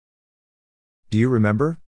Do you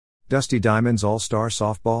remember? Dusty Diamonds All-Star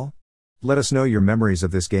Softball? Let us know your memories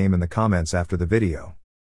of this game in the comments after the video.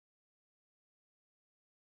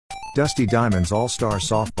 Dusty Diamonds All-Star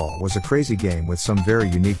Softball was a crazy game with some very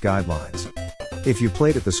unique guidelines. If you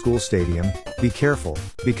played at the school stadium, be careful,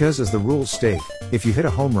 because as the rules state, if you hit a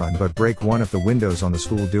home run but break one of the windows on the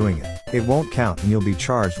school doing it, it won't count and you'll be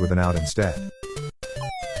charged with an out instead.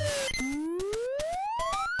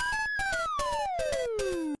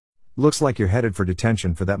 Looks like you're headed for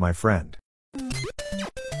detention for that, my friend.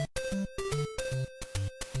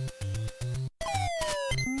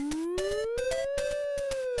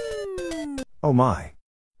 Oh my.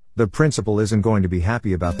 The principal isn't going to be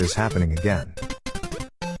happy about this happening again.